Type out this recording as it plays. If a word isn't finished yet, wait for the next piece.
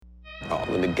All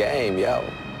in the game, yo.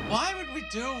 Why would we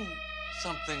do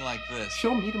something like this?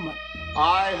 Show me the money.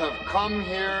 I have come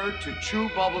here to chew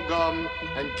bubblegum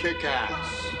and kick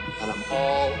ass. And I'm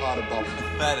all out of bubblegum.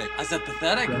 Pathetic. I said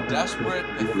pathetic, desperate,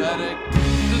 pathetic.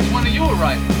 This is one of your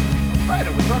writers. Right,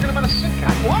 we're talking about a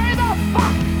sitcom. Why the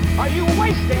fuck are you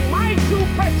wasting my 2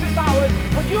 precious hours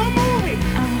with your movie?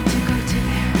 I want to go to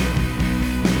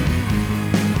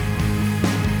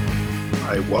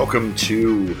Hi, there. welcome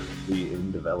to the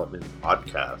In Development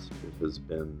Podcast. It has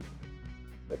been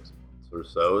 6 months or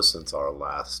so since our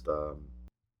last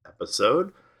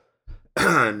episode.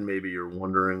 And maybe you're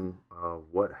wondering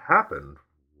what happened.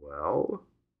 Well,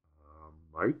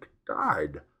 Mike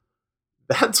died.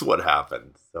 That's what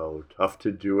happened. So tough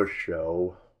to do a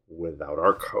show without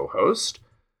our co-host.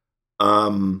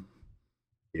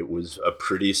 It was a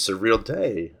pretty surreal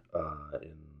day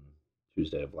in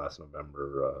Tuesday of last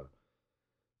November.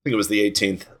 I think it was the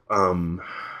 18th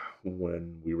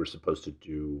when we were supposed to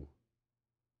do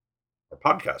our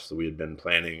podcast. So we had been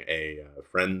planning a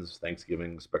Friends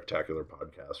Thanksgiving spectacular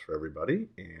podcast for everybody.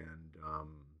 And,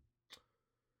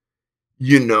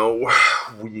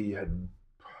 we had,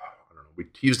 we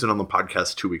teased it on the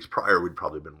podcast 2 weeks prior. We'd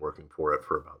probably been working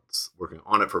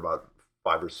on it for about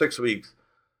 5 or 6 weeks.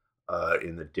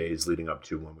 In the days leading up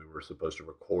to when we were supposed to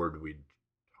record, we'd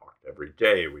talked every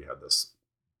day. We had this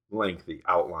lengthy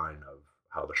outline of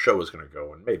how the show was going to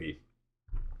go, and maybe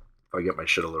if I get my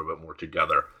shit a little bit more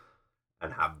together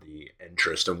and have the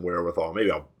interest and wherewithal,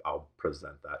 maybe I'll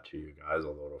present that to you guys,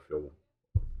 although it'll feel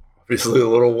obviously a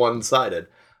little one-sided.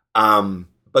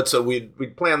 But so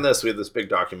we'd planned this. We had this big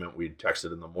document. We'd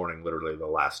texted in the morning. Literally the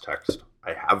last text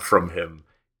I have from him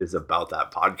is about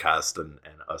that podcast and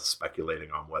us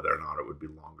speculating on whether or not it would be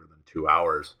longer than 2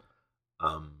 hours,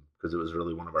 because it was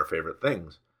really one of our favorite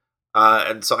things.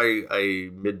 And so I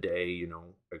midday,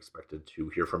 expected to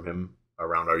hear from him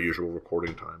around our usual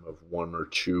recording time of 1 or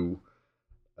 2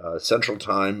 Central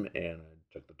Time, and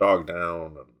I took the dog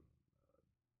down and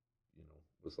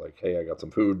was like, "Hey, I got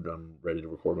some food. I'm ready to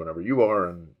record whenever you are,"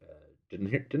 and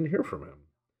didn't hear from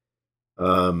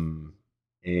him.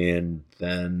 And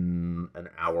then an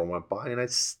hour went by, and I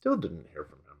still didn't hear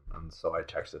from him. And so I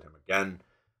texted him again,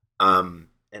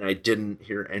 and I didn't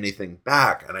hear anything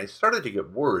back. And I started to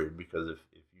get worried because if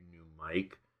you knew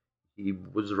Mike, he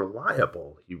was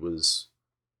reliable. It was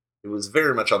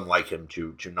very much unlike him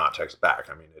to not text back.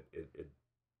 I mean,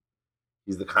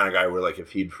 he's the kind of guy where, like,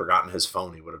 if he'd forgotten his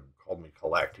phone, he would have called me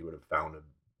collect. He would have found a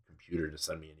computer to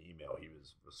send me an email. He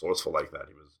was resourceful like that.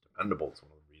 He was dependable. It's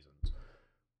one of the reasons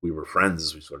we were friends,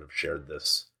 is we sort of shared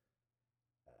this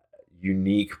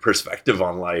unique perspective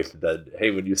on life that,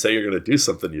 hey, when you say you're going to do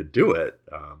something, you do it.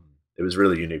 It was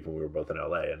really unique when we were both in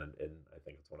LA. And I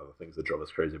think it's one of the things that drove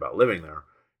us crazy about living there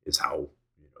is how,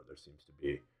 there seems to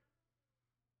be,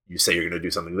 you say you're going to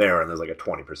do something there and there's like a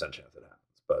 20% chance it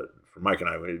happens. But for Mike and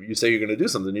I, if you say you're going to do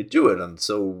something, you do it. And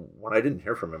so when I didn't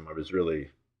hear from him, I was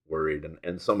really worried.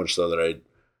 And so much so that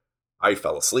I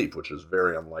fell asleep, which is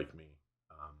very unlike me,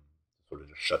 sort of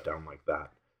just shut down like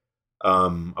that.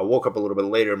 I woke up a little bit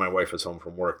later. My wife was home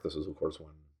from work. This was, of course,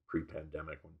 when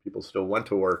pre-pandemic, when people still went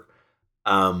to work.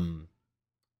 And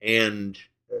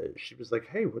she was like,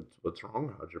 "Hey, what's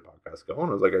wrong? How's your podcast going?"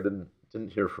 I was like, "I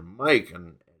didn't hear from Mike."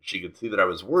 And she could see that I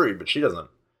was worried, but she doesn't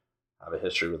have a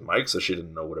history with Mike, so she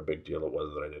didn't know what a big deal it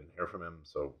was that I didn't hear from him.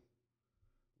 So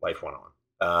life went on,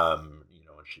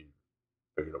 and she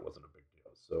figured it wasn't a big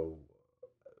deal. So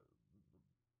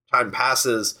time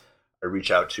passes. I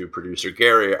reach out to producer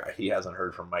Gary. He hasn't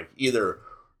heard from Mike either.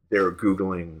 They're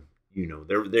Googling,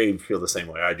 they feel the same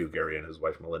way I do, Gary and his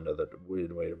wife Melinda, that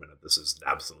wait a minute, this is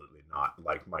absolutely not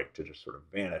like Mike to just sort of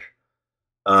vanish.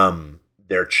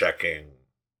 They're checking,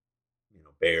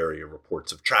 Bay Area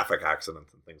reports of traffic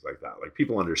accidents and things like that. Like,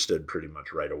 people understood pretty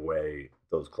much right away,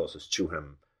 those closest to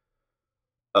him,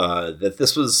 that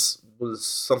this was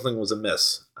something was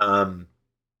amiss. And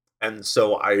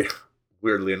so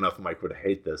weirdly enough, Mike would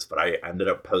hate this, but I ended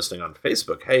up posting on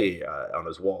Facebook, "Hey," on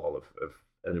his wall, if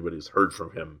anybody's heard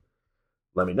from him,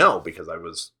 let me know, because I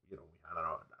was, we had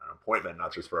an appointment,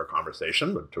 not just for a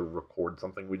conversation, but to record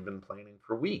something we'd been planning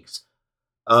for weeks.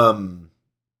 And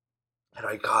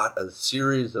I got a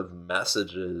series of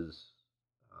messages,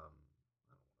 I don't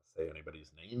want to say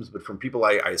anybody's names, but from people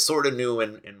I sort of knew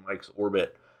in Mike's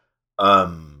orbit,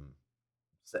 a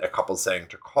couple saying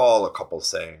to call, a couple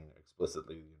saying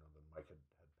explicitly, that Mike had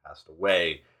passed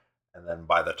away. And then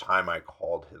by the time I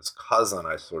called his cousin,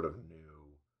 I sort of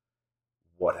knew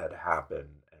what had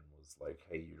happened and was like,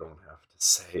 "Hey, you don't have to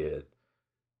say it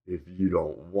if you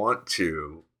don't want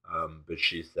to." But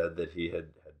she said that he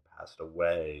had passed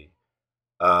away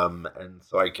And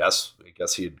so I guess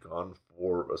he had gone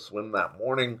for a swim that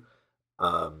morning.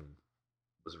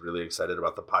 Was really excited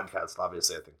about the podcast.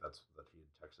 Obviously, I think that's that he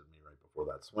had texted me right before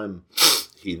that swim.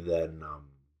 He then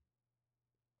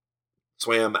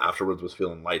swam afterwards, was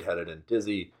feeling lightheaded and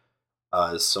dizzy,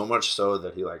 so much so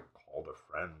that he like called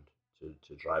a friend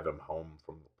to drive him home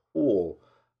from the pool,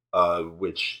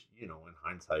 which, you know, in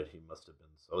hindsight, he must have been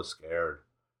so scared.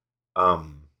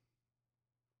 And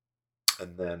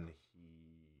then he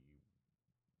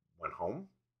went home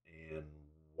and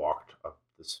walked up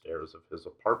the stairs of his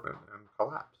apartment and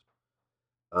collapsed.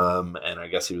 And I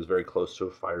guess he was very close to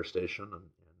a fire station, and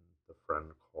the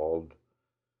friend called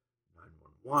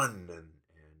 911 and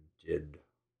did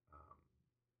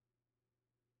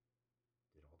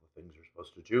all the things you're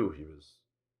supposed to do. He was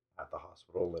at the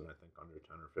hospital in, I think, under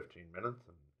 10 or 15 minutes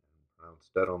and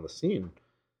pronounced dead on the scene.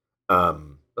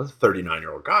 That's a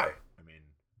 39-year-old guy. I mean,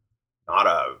 not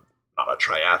a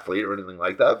triathlete or anything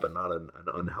like that, but not an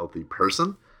unhealthy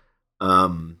person.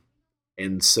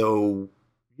 And so,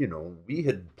 you know, we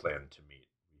had planned to meet.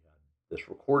 We had this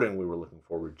recording we were looking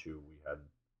forward to. We had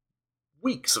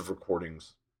weeks of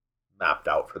recordings mapped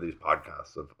out for these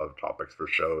podcasts of topics for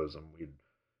shows, and we'd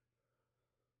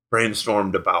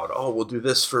brainstormed about, we'll do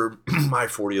this for my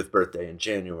 40th birthday in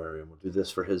January, and we'll do this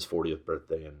for his 40th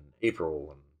birthday in April,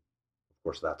 and of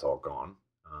course that's all gone.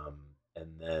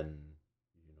 And then,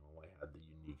 you know, I had the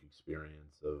unique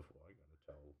experience of, I gotta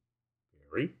tell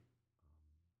Gary.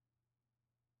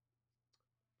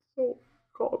 So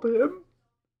called him,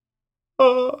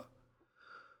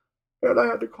 and I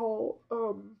had to call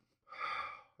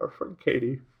our friend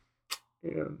Katie,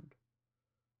 and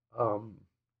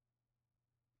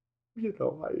you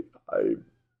know, I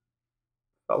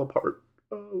fell apart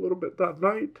a little bit that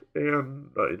night, and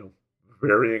you know,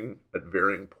 at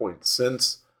varying points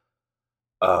since,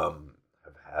 have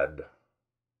had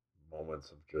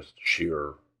moments of just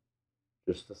sheer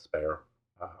despair.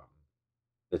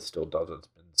 It still doesn't. It's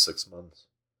been 6 months.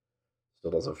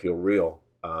 Still doesn't feel real.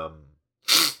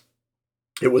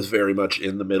 It was very much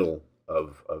in the middle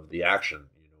of the action.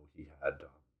 You know, he had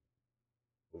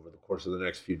over the course of the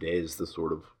next few days, the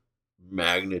sort of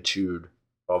magnitude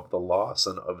of the loss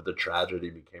and of the tragedy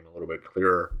became a little bit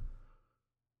clearer.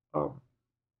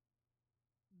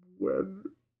 When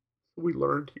we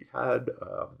learned he had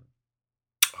a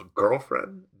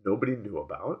girlfriend nobody knew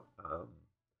about,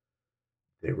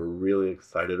 they were really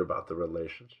excited about the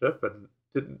relationship and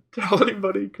didn't tell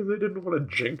anybody because they didn't want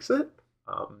to jinx it.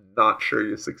 Not sure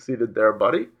you succeeded there,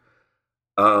 buddy.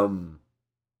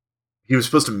 He was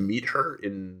supposed to meet her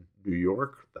in New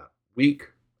York that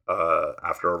week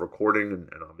after our recording,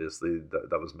 and obviously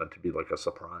that was meant to be like a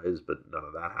surprise, but none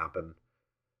of that happened.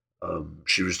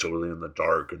 She was totally in the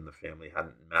dark, and the family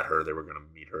hadn't met her. They were going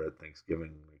to meet her at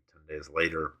Thanksgiving like 10 days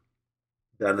later.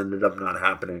 That ended up not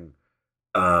happening.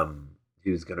 He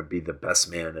was going to be the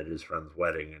best man at his friend's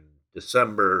wedding in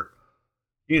December,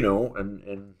 you know,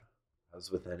 and as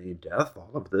with any death,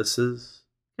 all of this is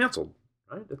canceled,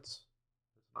 right? It's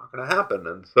not going to happen.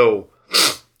 And so,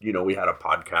 you know, we had a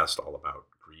podcast all about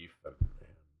grief and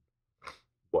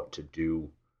what to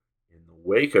do in the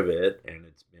wake of it. And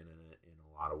it's been in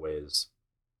a lot of ways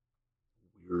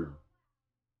weird,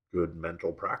 good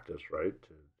mental practice, right?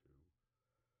 To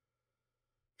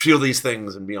feel these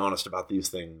things and be honest about these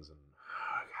things and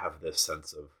have this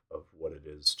sense of what it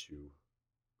is to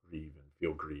grieve and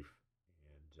feel grief.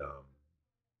 And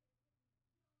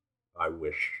I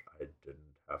wish I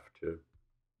didn't have to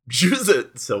use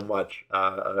it so much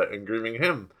in grieving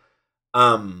him.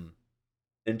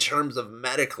 In terms of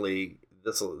medically,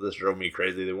 this drove me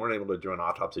crazy. They weren't able to do an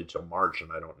autopsy till March,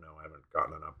 and I don't know. I haven't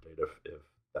gotten an update if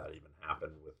that even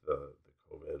happened with the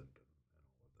COVID and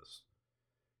all of this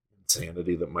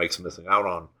insanity that Mike's missing out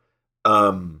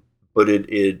on. But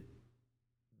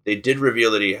they did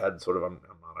reveal that he had sort of, I'm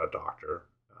not a doctor,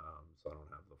 so I don't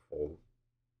have the full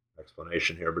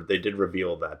explanation here, but they did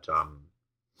reveal that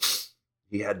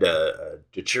he had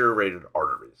deteriorated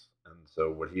arteries. And so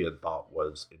what he had thought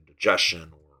was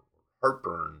indigestion or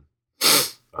heartburn,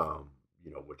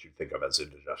 you know, what you think of as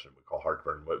indigestion we call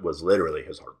heartburn, what was literally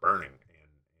his heart burning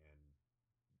and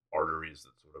arteries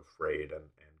that sort of frayed and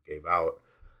gave out.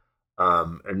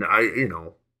 And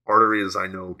arteries I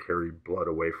know carry blood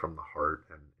away from the heart,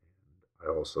 and I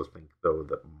also think though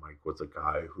that Mike was a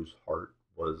guy whose heart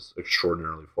was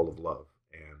extraordinarily full of love,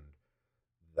 and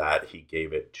that he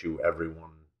gave it to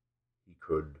everyone he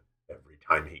could every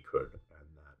time he could,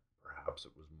 and that perhaps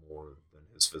it was more than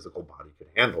his physical body could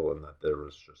handle, and that there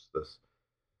was just this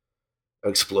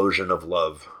explosion of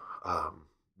love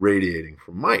radiating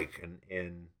from Mike,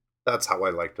 and that's how I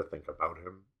like to think about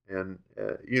him. And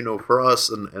for us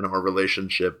and our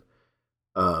relationship,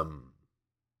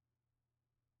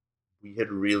 we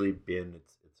had really been.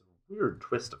 It's a weird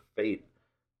twist of fate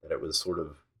that it was sort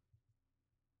of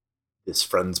this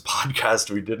Friends podcast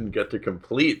we didn't get to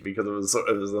complete because it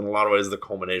was in a lot of ways the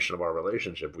culmination of our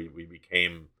relationship. We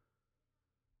became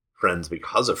friends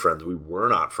because of Friends. We were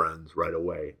not friends right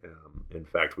away. In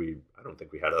fact, I don't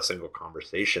think we had a single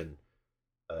conversation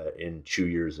in 2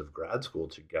 years of grad school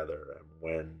together. And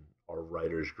when our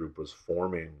writers group was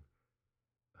forming,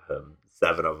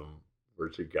 7 of them were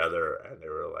together, and they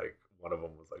were like, one of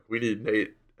them was like, "We need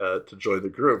Nate to join the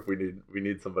group. We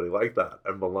need somebody like that."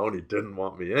 And Maloney didn't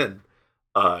want me in.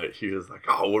 He was like,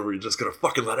 "Oh, were we just gonna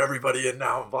fucking let everybody in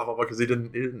now?" And blah blah blah, because he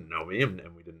didn't know me,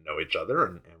 and we didn't know each other,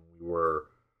 and we were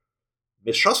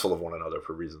mistrustful of one another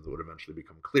for reasons that would eventually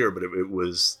become clear. But it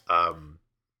was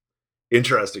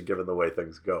interesting, given the way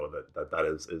things go, that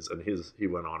is, and he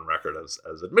went on record as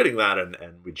admitting that,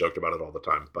 and we joked about it all the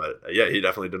time. But yeah, he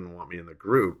definitely didn't want me in the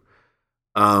group.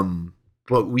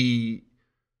 But we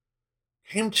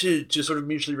came to sort of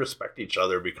mutually respect each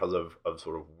other because of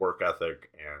sort of work ethic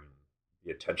and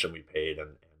the attention we paid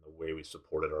and the way we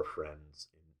supported our friends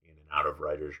in and out of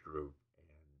writers group,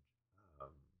 and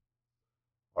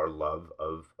our love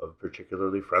of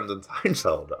particularly Friends and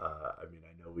Seinfeld. I mean,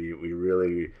 I know we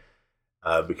really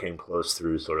became close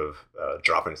through sort of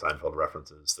dropping Seinfeld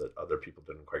references that other people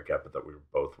didn't quite get, but that we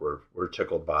both were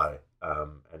tickled by,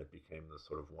 and it became this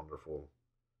sort of wonderful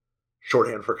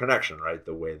shorthand for connection, right?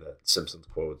 The way that Simpsons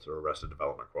quotes or Arrested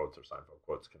Development quotes or Seinfeld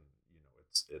quotes can,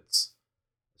 it's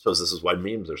I suppose this is why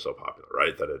memes are so popular,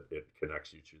 right? That it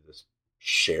connects you to this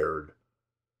shared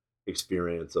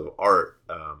experience of art.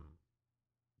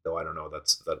 Though I don't know,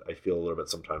 that I feel a little bit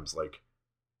sometimes like,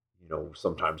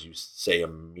 sometimes you say a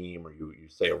meme or you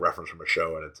say a reference from a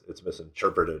show and it's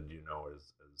misinterpreted,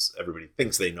 as everybody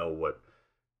thinks they know what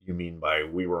you mean by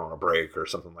 "we were on a break" or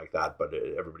something like that, but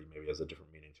everybody maybe has a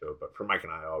different meaning to it. But for Mike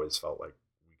and I always felt like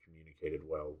we communicated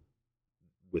well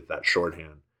with that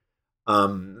shorthand.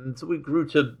 And so we grew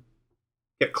to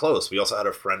get close. We also had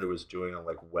a friend who was doing a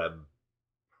web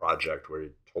project where he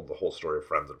told the whole story of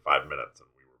Friends in 5 minutes, and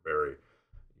we were very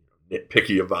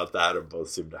nitpicky about that, and both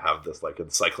seemed to have this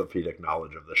encyclopedic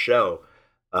knowledge of the show.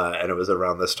 And it was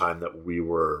around this time that we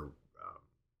were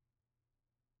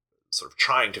sort of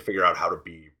trying to figure out how to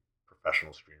be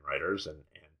professional screenwriters and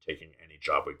taking any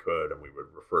job we could, and we would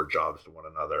refer jobs to one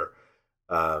another.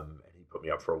 And he put me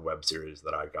up for a web series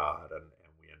that I got, and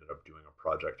we ended up doing a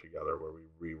project together where we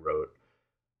rewrote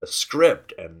a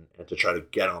script, and to try to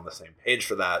get on the same page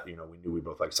for that. We knew we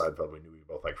both like Seinfeld, we knew we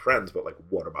both like Friends, but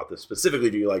what about this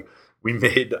specifically do you like? We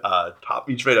made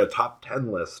each made a top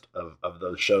 10 list of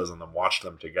those shows, and then watched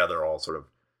them together, all sort of.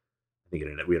 I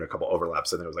think we had a couple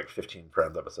overlaps, and there was 15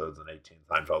 Friends episodes and 18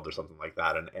 Seinfeld or something like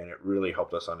that, and it really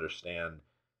helped us understand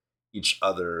each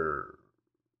other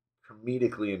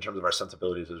comedically in terms of our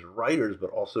sensibilities as writers, but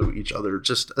also each other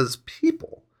just as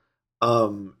people.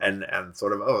 And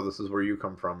sort of, oh, this is where you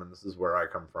come from, and this is where I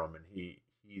come from, and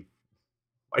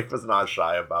Mike was not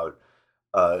shy about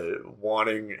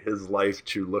wanting his life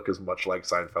to look as much like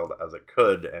Seinfeld as it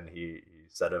could, and he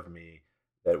said of me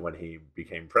that when he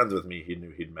became friends with me, he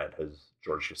knew he'd met his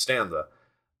George Costanza.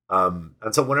 And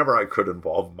so whenever I could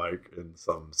involve Mike in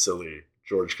some silly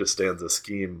George Costanza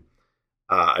scheme,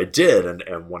 I did.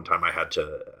 And one time I had to,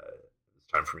 it was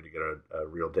time for me to get a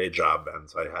real day job. And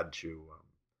so I had to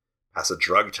pass a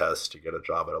drug test to get a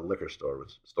job at a liquor store,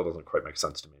 which still doesn't quite make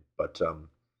sense to me. But I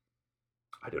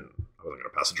wasn't going to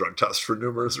pass a drug test for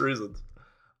numerous reasons.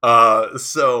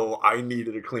 So I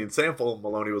needed a clean sample.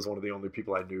 Maloney was one of the only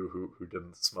people I knew who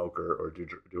didn't smoke or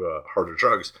do harder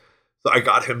drugs. So I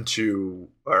got him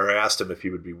I asked him if he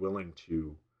would be willing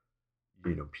to,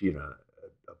 pee in a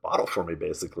bottle for me,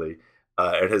 basically.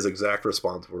 And his exact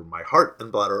response were, "My heart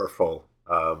and bladder are full."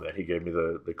 And he gave me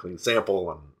the clean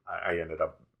sample, and I ended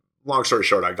up, long story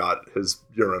short, I got his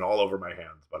urine all over my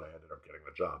hands, but I ended up getting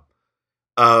the job.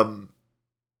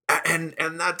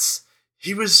 And that's,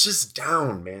 he was just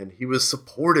down, man. He was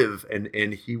supportive,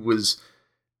 and he was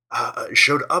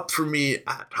showed up for me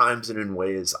at times and in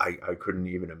ways I couldn't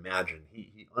even imagine.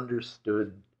 He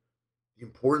understood the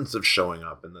importance of showing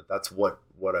up, and that's what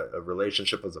a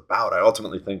relationship was about. I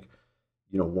ultimately think,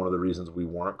 one of the reasons we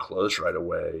weren't close right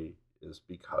away is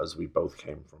because we both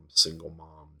came from single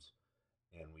moms,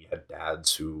 and we had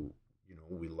dads who,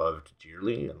 we loved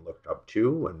dearly and looked up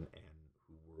to, and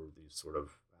who were these sort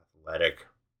of athletic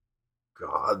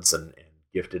gods and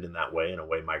gifted in that way, in a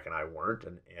way Mike and I weren't,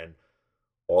 and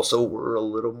also were a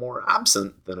little more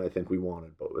absent than I think we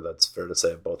wanted. But that's fair to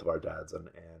say of both of our dads, and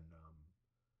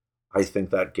I think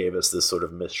that gave us this sort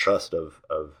of mistrust of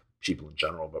people in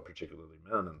general, but particularly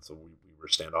men. And so we were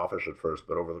standoffish at first,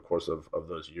 but over the course of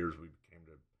those years, we came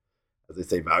to, as they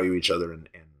say, value each other. And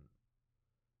man,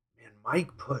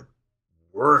 Mike put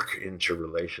work into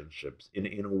relationships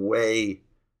in a way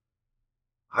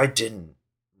I didn't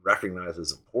recognize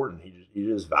as important. He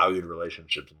just valued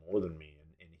relationships more than me.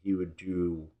 And he would try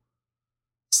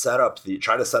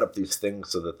to set up these things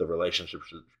so that the relationship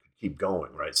should keep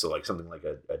going, right? So like something like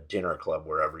a dinner club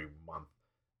where every month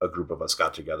a group of us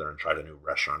got together and tried a new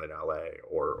restaurant in LA,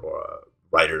 or a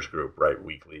writers group, right?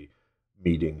 Weekly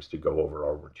meetings to go over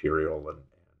our material and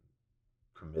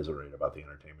commiserate about the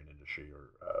entertainment industry, or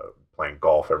playing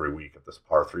golf every week at this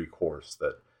par 3 course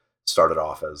that started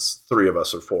off as 3 of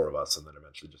us or 4 of us, and then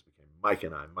eventually just became Mike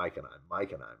and I.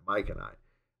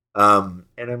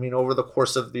 And I mean, over the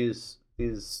course of these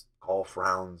golf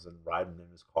rounds and riding in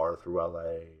his car through LA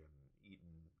and eating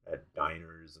at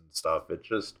diners and stuff, it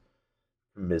just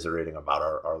commiserating about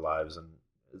our lives and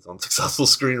as unsuccessful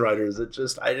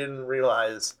screenwriters. I didn't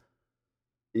realize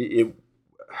I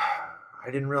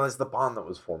didn't realize the bond that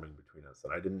was forming between us,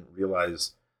 and I didn't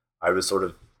realize I was sort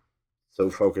of so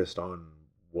focused on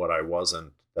what I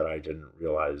wasn't that I didn't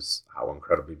realize how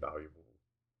incredibly valuable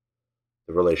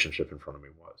the relationship in front of me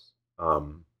was.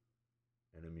 And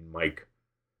I mean, Mike,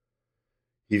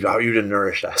 he valued and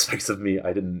nourished aspects of me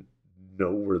I didn't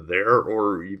know were there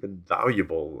or even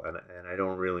valuable. And I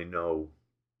don't really know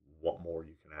what more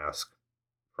you can ask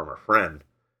from a friend.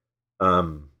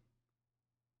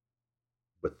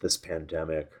 With this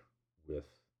pandemic, with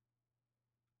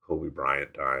Kobe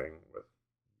Bryant dying, with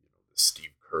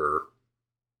Steve Kerr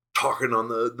talking on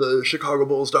the Chicago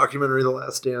Bulls documentary, The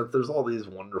Last Dance, there's all these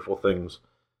wonderful things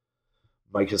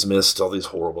Mike has missed, all these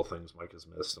horrible things Mike has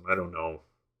missed. And I don't know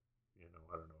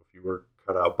if you were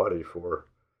cut out, buddy, for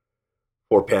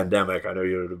pandemic. I know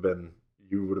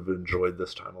you would have enjoyed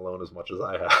this time alone as much as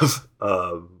I have.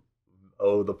 The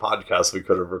podcast we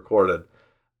could have recorded.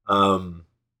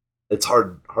 It's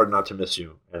hard not to miss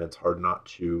you, and it's hard not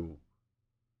to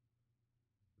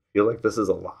feel like this is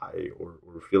a lie or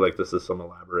feel like this is some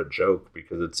elaborate joke,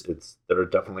 because there are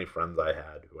definitely friends I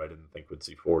had who I didn't think would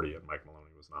see 40, and Mike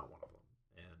Maloney was not one of them.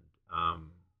 And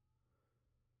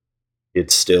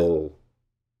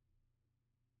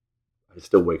I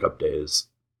still wake up days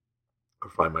or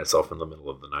find myself in the middle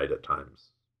of the night at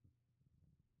times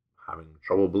having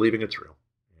trouble believing it's real,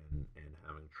 and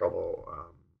having trouble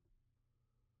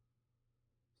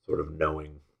sort of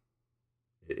knowing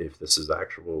if this is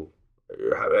actual.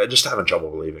 Just having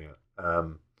trouble believing it.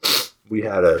 We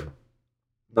had a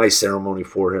nice ceremony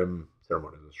for him.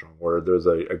 Ceremony is a strong word. There was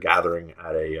a gathering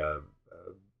at a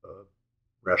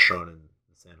restaurant in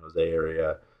the San Jose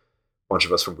area. A bunch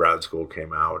of us from grad school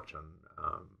came out, and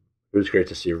it was great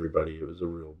to see everybody. It was a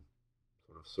real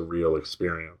sort of surreal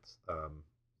experience,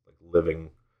 like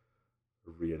living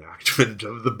a reenactment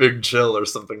of The Big Chill or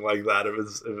something like that. It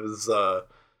was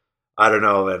I don't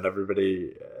know, man.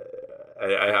 Everybody.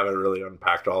 I haven't really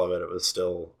unpacked all of it. I'm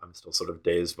still sort of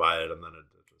dazed by it, and then it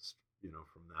just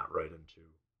from that right into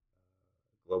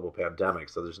global pandemic.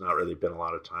 So there's not really been a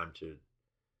lot of time to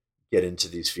get into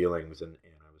these feelings, and I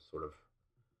was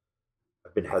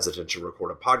I've been hesitant to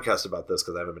record a podcast about this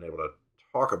because I haven't been able to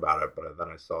talk about it. But then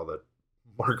I saw that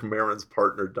Marc Maron's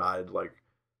partner died like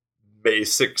May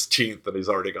 16th, and he's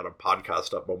already got a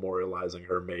podcast up memorializing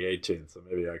her May 18th. So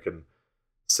maybe I can,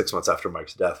 6 months after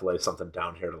Mike's death, lay something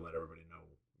down here to let everybody know,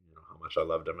 how much I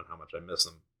loved him and how much I miss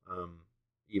him,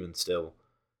 even still.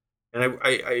 And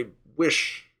I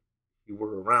wish he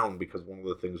were around, because one of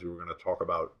the things we were going to talk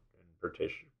about in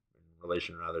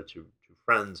relation to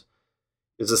Friends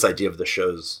is this idea of the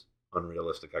show's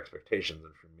unrealistic expectations.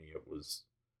 And for me, it was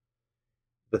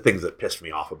the things that pissed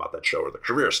me off about that show, or the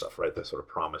career stuff, right? They sort of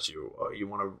promise you, you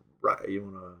want to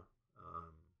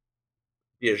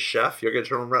be a chef, you'll get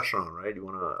your own restaurant, right?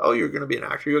 You're going to be an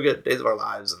actor, you'll get Days of Our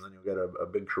Lives, and then you'll get a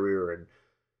big career, and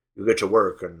you'll get to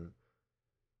work. And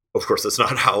of course, that's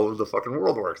not how the fucking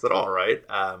world works at all, right?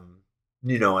 And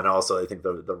also I think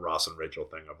the Ross and Rachel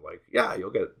thing of like, yeah,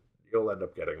 you'll end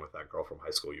up getting with that girl from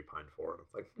high school you pined for. And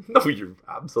it's like, no, you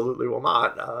absolutely will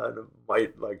not. And it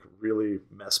might like really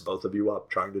mess both of you up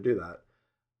trying to do that.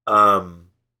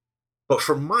 But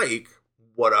for Mike,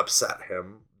 what upset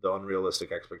him, the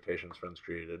unrealistic expectations Friends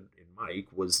created in Mike,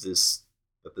 was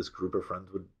that this group of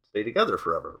friends would stay together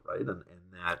forever, right? And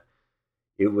that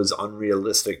it was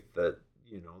unrealistic that,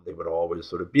 they would always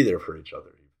sort of be there for each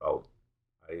other. He felt,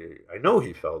 I know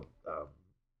he felt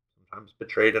sometimes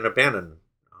betrayed and abandoned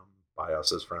by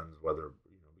us as friends, whether,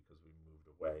 because we moved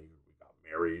away, or we got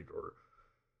married, or,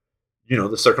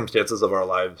 the circumstances of our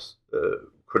lives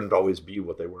couldn't always be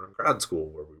what they were in grad school,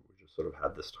 where we just sort of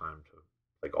had this time to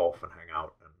play golf and hang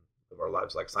out and live our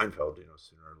lives like Seinfeld.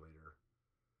 Sooner or later,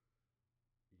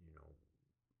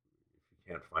 if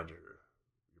you can't find your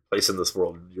place in this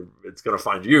world, it's going to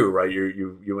find you, right?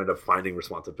 You end up finding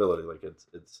responsibility. Like it's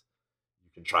you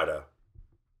can try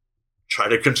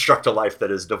to construct a life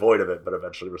that is devoid of it, but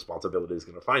eventually responsibility is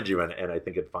going to find you. And I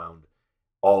think it found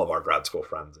all of our grad school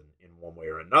friends in one way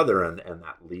or another, and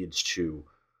that leads to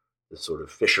this sort of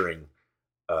fissuring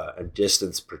and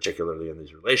distance, particularly in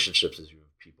these relationships, as you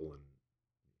have people in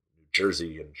New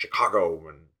Jersey and Chicago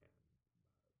and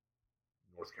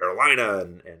North Carolina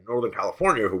and Northern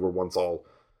California, who were once all,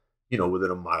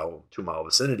 within a 2-mile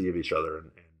vicinity of each other.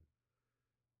 And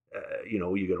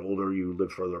you get older, you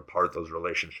live further apart, those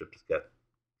relationships get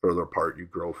further apart, you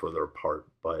grow further apart.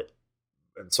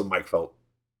 And so Mike felt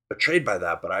betrayed by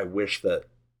that, but I wish that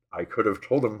I could have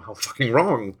told him how fucking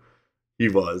wrong he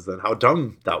was and how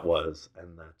dumb that was,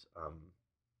 and that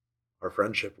our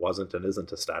friendship wasn't and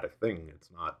isn't a static thing. It's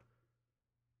not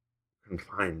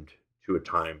confined to a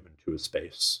time and to a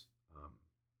space.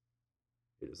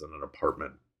 It isn't an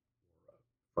apartment or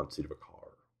a front seat of a car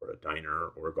or a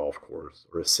diner or a golf course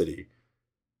or a city.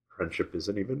 Friendship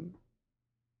isn't even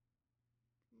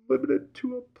limited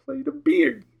to a plane of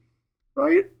being,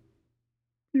 right?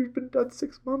 You've been dead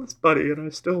 6 months, buddy, and I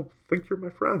still think you're my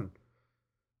friend.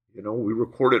 We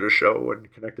recorded a show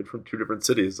and connected from 2 different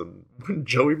cities, and when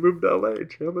Joey moved to LA,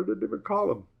 Chandler didn't even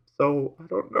call him. So I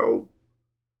don't know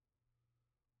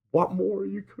what more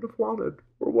you could have wanted,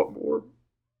 or what more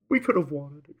we could have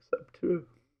wanted, except to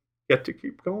get to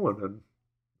keep going, and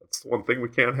that's the one thing we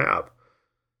can't have.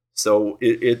 So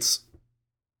it's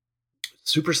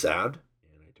super sad,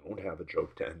 and I don't have a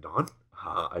joke to end on.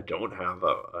 I don't have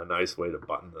a nice way to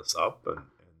button this up and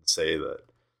say that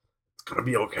it's going to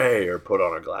be okay or put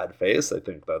on a glad face. I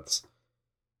think that's,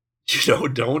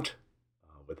 don't,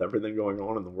 with everything going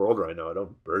on in the world right now,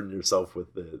 don't burden yourself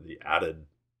with the added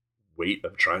weight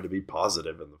of trying to be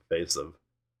positive in the face of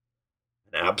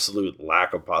an absolute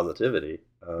lack of positivity.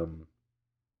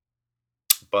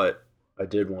 But I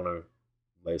did want to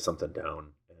lay something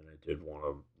down, and I did want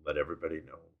to let everybody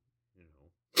know,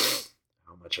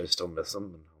 how much I still miss him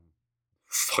and how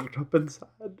fucked up and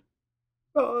sad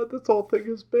this whole thing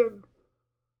has been.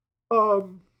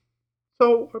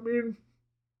 So, I mean,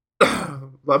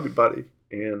 love you, buddy,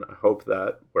 and I hope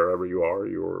that wherever you are,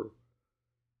 you're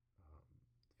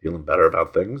feeling better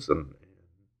about things, and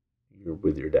you're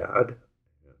with your dad,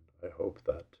 and I hope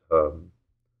that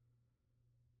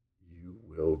you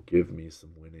will give me some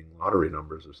winning lottery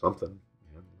numbers or something,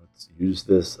 and let's use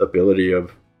this ability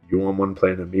of you on one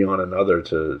plane and me on another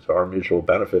to our mutual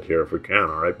benefit here if we can.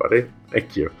 All right, buddy?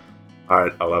 Thank you. All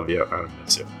right, I love you. I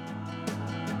miss you.